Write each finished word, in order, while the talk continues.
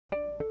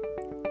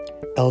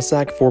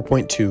LSAC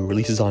 4.2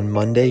 releases on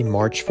Monday,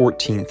 March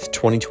 14th,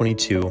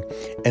 2022,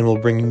 and will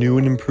bring new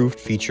and improved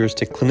features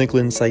to Clinical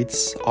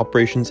Insights,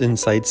 Operations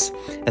Insights,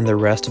 and the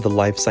rest of the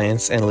Life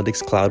Science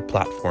Analytics Cloud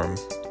platform.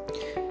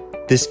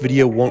 This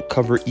video won't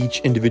cover each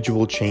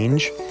individual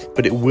change,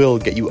 but it will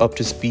get you up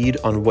to speed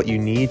on what you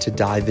need to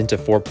dive into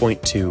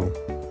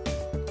 4.2.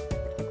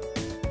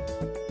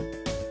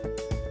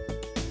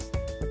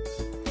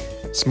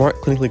 Smart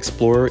Clinical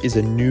Explorer is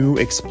a new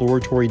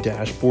exploratory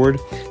dashboard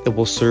that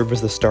will serve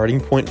as the starting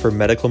point for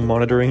medical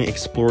monitoring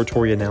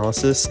exploratory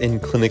analysis in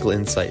Clinical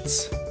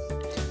Insights.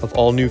 Of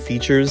all new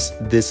features,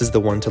 this is the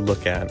one to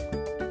look at.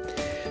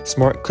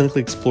 Smart Clinical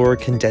Explorer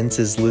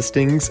condenses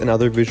listings and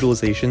other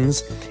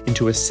visualizations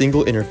into a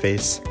single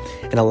interface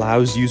and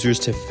allows users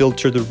to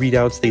filter the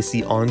readouts they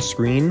see on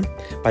screen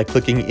by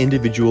clicking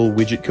individual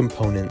widget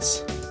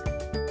components.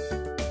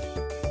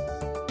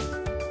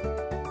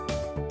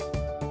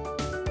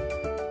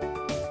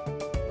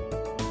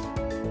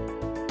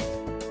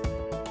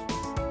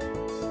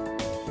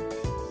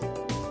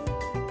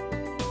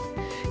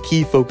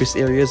 Key focus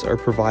areas are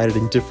provided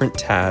in different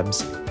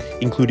tabs,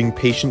 including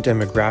patient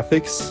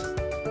demographics,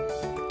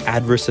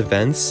 adverse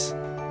events,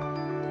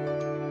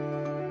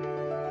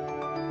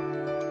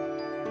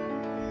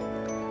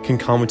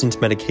 concomitant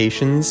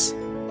medications,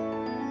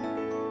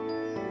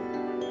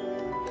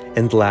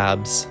 and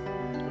labs.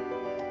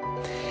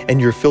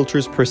 And your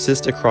filters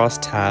persist across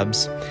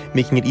tabs,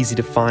 making it easy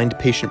to find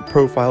patient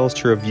profiles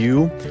to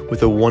review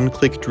with a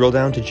one-click drill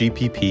down to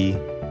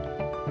GPP.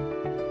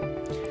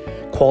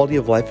 Quality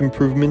of life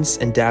improvements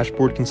and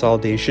dashboard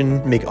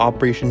consolidation make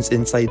Operations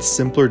Insights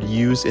simpler to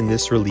use in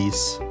this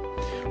release.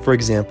 For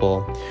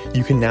example,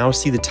 you can now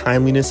see the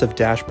timeliness of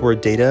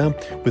dashboard data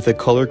with a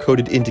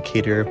color-coded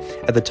indicator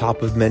at the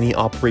top of many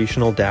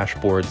operational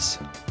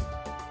dashboards.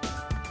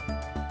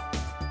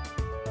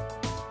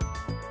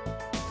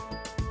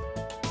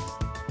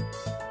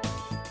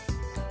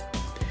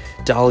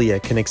 Dahlia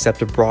can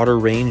accept a broader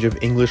range of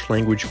English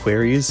language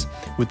queries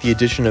with the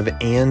addition of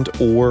and,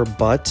 or,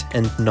 but,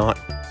 and not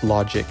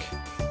logic.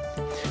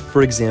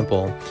 For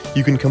example,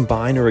 you can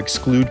combine or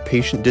exclude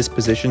patient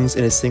dispositions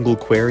in a single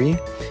query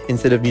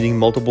instead of needing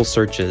multiple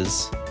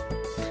searches.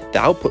 The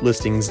output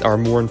listings are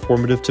more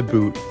informative to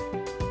boot.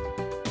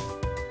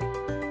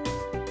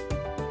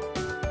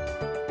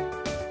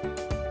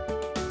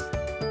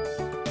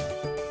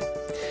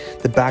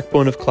 The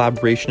backbone of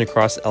collaboration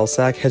across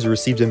LSAC has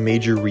received a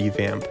major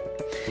revamp.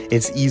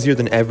 It's easier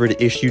than ever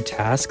to issue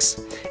tasks,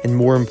 and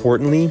more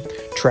importantly,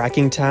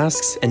 tracking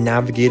tasks and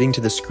navigating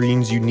to the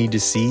screens you need to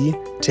see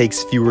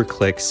takes fewer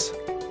clicks.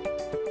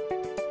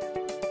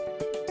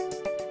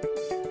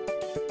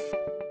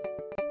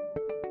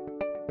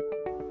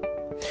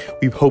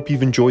 We hope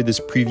you've enjoyed this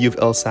preview of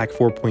LSAC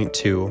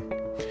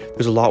 4.2.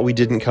 There's a lot we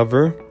didn't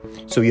cover,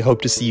 so we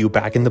hope to see you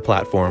back in the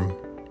platform.